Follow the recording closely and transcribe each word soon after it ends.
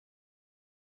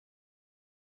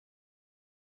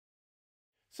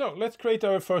So let's create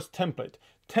our first template.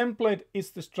 Template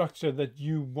is the structure that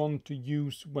you want to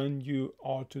use when you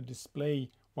are to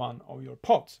display one of your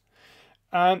pods.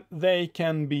 And they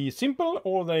can be simple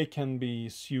or they can be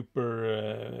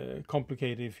super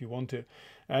complicated if you want to.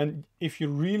 And if you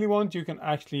really want, you can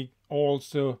actually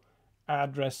also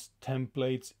address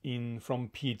templates in from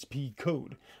PHP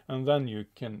code, and then you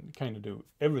can kind of do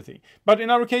everything. But in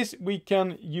our case, we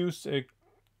can use a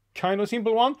kind of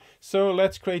simple one. So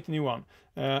let's create a new one.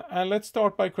 And let's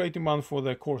start by creating one for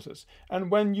the courses. And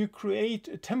when you create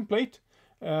a template,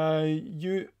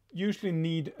 you usually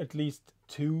need at least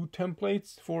 2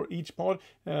 templates for each pod.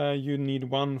 You need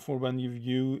one for when you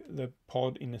view the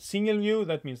pod in a single view.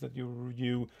 That means that you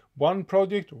view one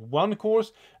project, one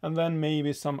course, and then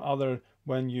maybe some other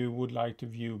when you would like to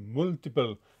view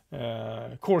multiple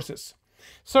courses.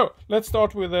 So let's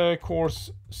start with a course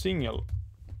single,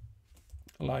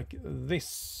 like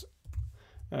this.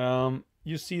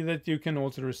 You see that you can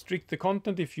also restrict the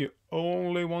content if you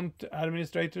only want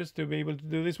administrators to be able to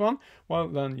do this one. Well,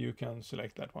 then you can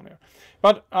select that one here.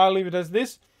 But I'll leave it as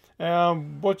this.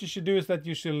 What you should do is that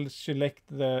you should select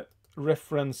the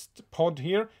referenced pod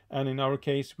here. And in our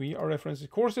case, we are referencing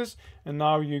courses. And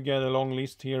now you get a long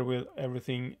list here with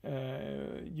everything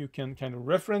you can kind of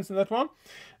reference in that one.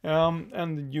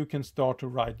 And you can start to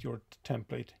write your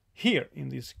template here in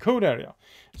this code area.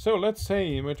 So let's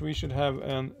say that we should have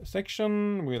a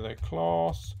section with a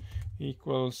class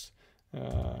equals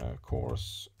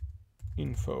course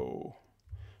info,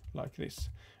 like this.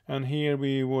 And here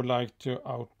we would like to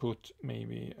output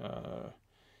maybe a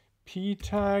p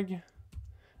tag,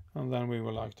 and then we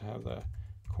would like to have the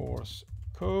course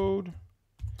code.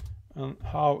 And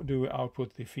how do we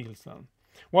output the fields then?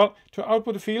 Well, to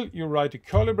output a field, you write the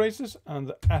curly braces and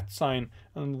the @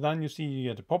 and then you see you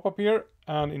get a pop-up here.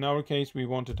 And in our case, we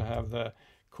wanted to have the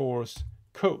course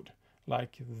code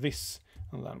like this.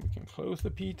 And then we can close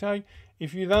the p tag.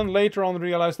 If you then later on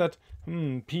realize that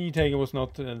p tag was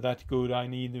not that good, I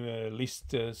need a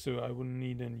list, so I wouldn't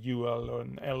need an UL or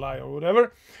an LI or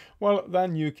whatever, well,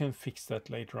 then you can fix that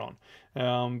later on.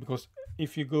 Because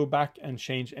if you go back and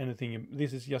change anything,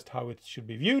 this is just how it should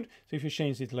be viewed. So if you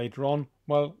change it later on,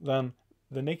 well, then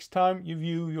the next time you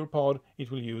view your pod,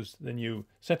 it will use the new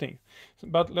setting.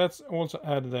 But let's also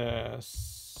add the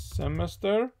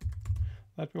semester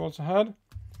that we also had.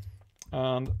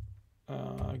 And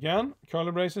again,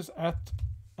 curly braces at,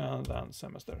 and then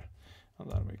semester.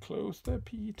 And then we close the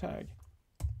p tag.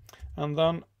 And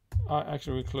then I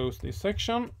actually will close this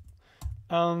section.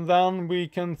 And then we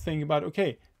can think about,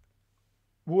 okay,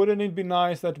 wouldn't it be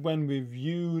nice that when we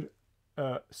viewed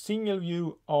a single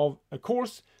view of a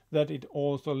course, that it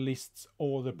also lists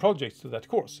all the projects to that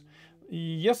course?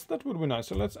 Yes, that would be nice.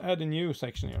 So let's add a new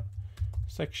section here.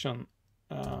 Section,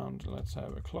 and let's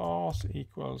have a class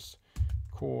equals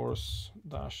course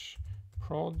dash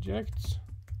projects.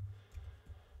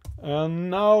 And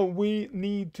now we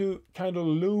need to kind of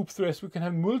loop through. As we can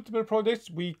have multiple projects,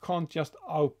 we can't just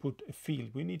output a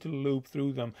field. We need to loop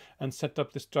through them and set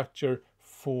up the structure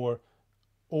for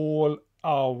all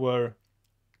our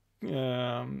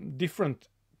different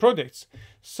projects.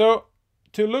 So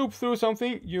to loop through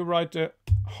something, you write a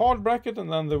hard bracket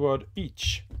and then the word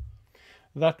each.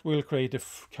 That will create a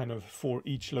kind of for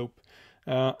each loop.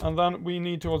 And then we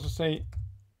need to also say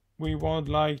we would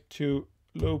like to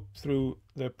loop through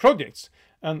the projects,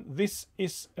 and this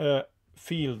is a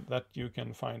field that you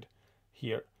can find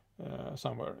here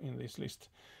somewhere in this list,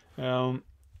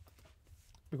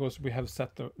 because we have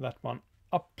set that one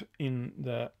up in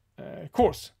the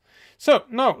course. So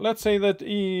now let's say that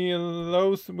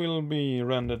those will be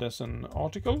rendered as an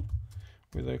article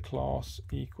with a class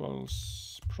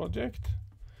equals project,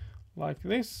 like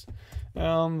this.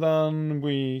 And then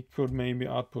we could maybe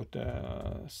output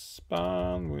a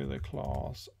span with a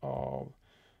class of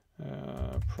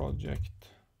project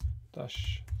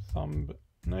dash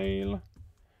thumbnail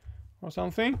or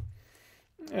something.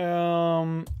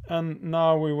 And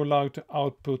now we would like to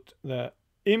output the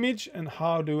image. And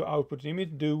how do we output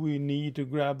image? Do we need to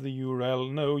grab the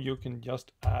URL? No, you can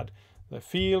just add the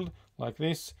field like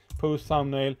this, post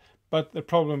thumbnail. But the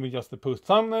problem with just the post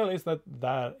thumbnail is that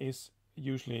that is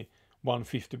usually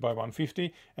 150 by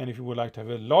 150, and if you would like to have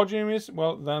a larger image,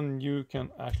 well, then you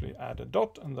can actually add a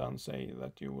dot and then say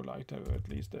that you would like to have at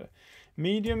least a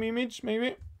medium image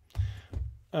maybe,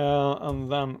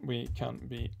 and then we can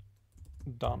be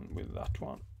done with that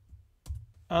one.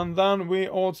 And then we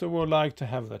also would like to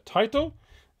have the title,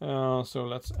 so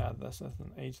let's add this as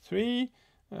an h3,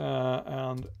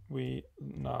 and we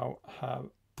now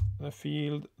have the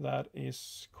field that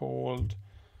is called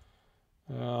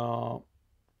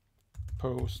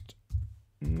post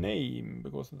name,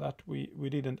 because that we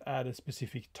didn't add a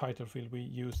specific title field, we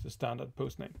used the standard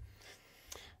post name.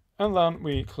 And then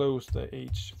we close the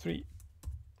H3,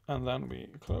 and then we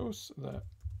close the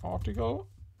article.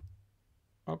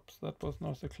 Oops, that was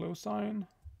not the close sign,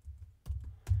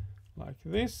 like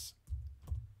this.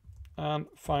 And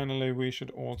finally we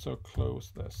should also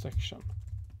close the section.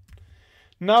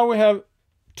 Now we have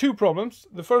two problems.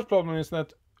 The first problem is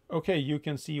that, okay, you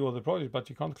can see all the projects, but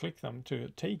you can't click them to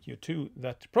take you to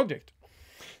that project.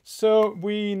 So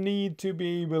we need to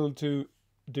be able to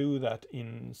do that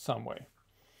in some way.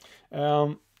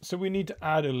 So we need to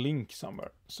add a link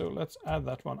somewhere. So let's add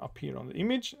that one up here on the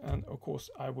image. And of course,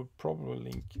 I would probably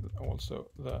link also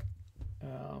the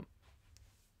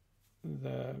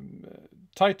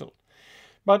title.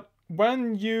 But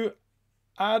when you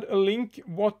add a link,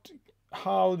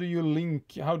 how do you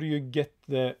link? How do you get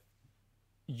the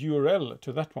URL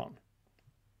to that one?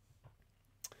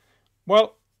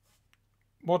 Well,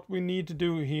 what we need to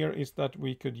do here is that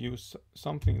we could use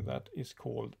something that is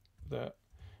called the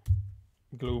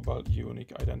global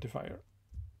unique identifier,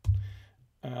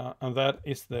 and that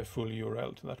is the full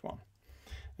URL to that one.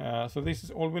 So this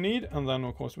is all we need, and then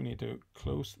of course we need to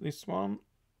close this one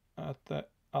at the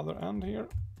other end here.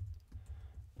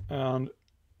 And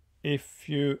if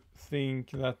you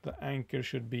think that the anchor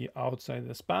should be outside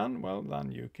the span, well,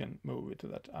 then you can move it to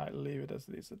that. I'll leave it as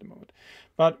this at the moment,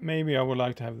 but maybe I would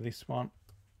like to have this one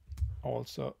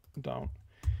also down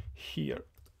here,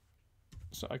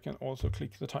 so I can also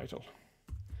click the title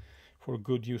for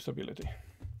good usability.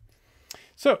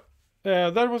 So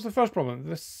that was the first problem.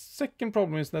 The second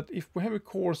problem is that if we have a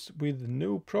course with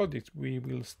no projects, we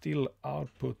will still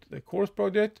output the course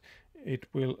project. It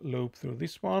will loop through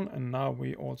this one, and now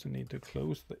we also need to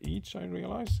close the each, I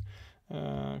realize.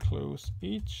 Close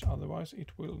each, otherwise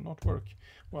it will not work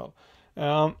well.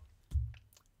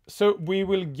 So we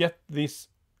will get this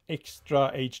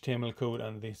extra HTML code,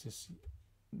 and this is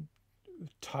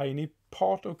tiny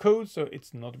part of code, so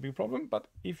it's not a big problem. But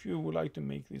if you would like to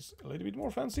make this a little bit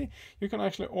more fancy, you can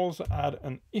actually also add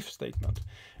an if statement.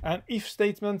 And if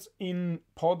statements in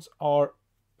PODS are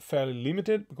fairly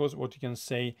limited, because what you can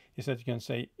say is that you can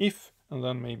say if, and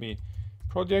then maybe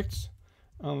projects,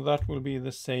 and that will be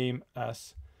the same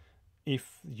as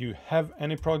if you have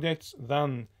any projects,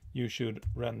 then you should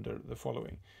render the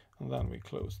following, and then we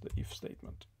close the if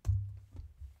statement.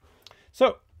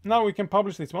 So now we can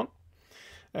publish this one.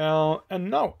 And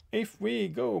now if we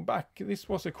go back, this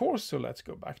was a course, so let's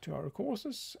go back to our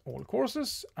courses, all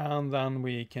courses, and then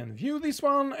we can view this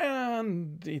one,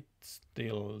 and it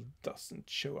still doesn't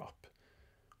show up.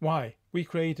 Why? We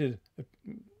created a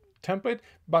template,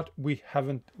 but we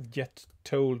haven't yet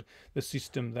told the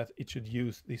system that it should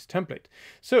use this template.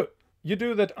 So you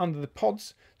do that under the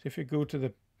pods. So if you go to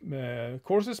the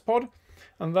courses pod,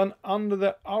 and then under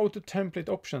the auto template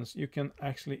options, you can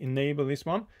actually enable this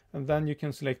one, and then you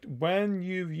can select when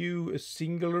you view a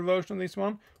singular version of this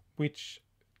one, which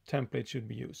template should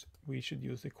be used. We should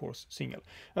use the course single.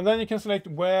 And then you can select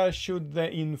where should the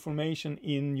information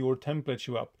in your template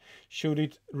show up. Should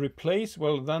it replace?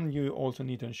 Well, then you also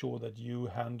need to ensure that you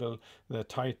handle the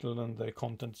title and the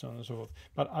content, so on and so forth.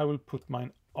 But I will put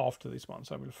mine after this one.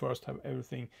 So I will first have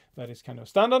everything that is kind of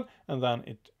standard, and then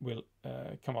it will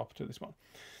come up to this one.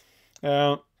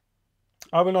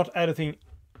 I will not add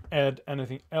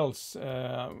anything else.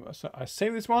 So I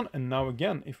save this one, and now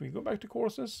again, if we go back to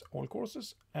courses, all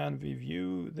courses, and we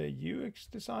view the UX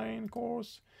design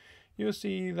course, you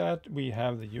see that we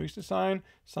have the UX design,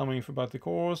 some info about the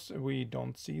course. We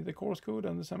don't see the course code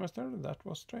and the semester. That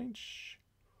was strange.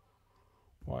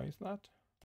 Why is that?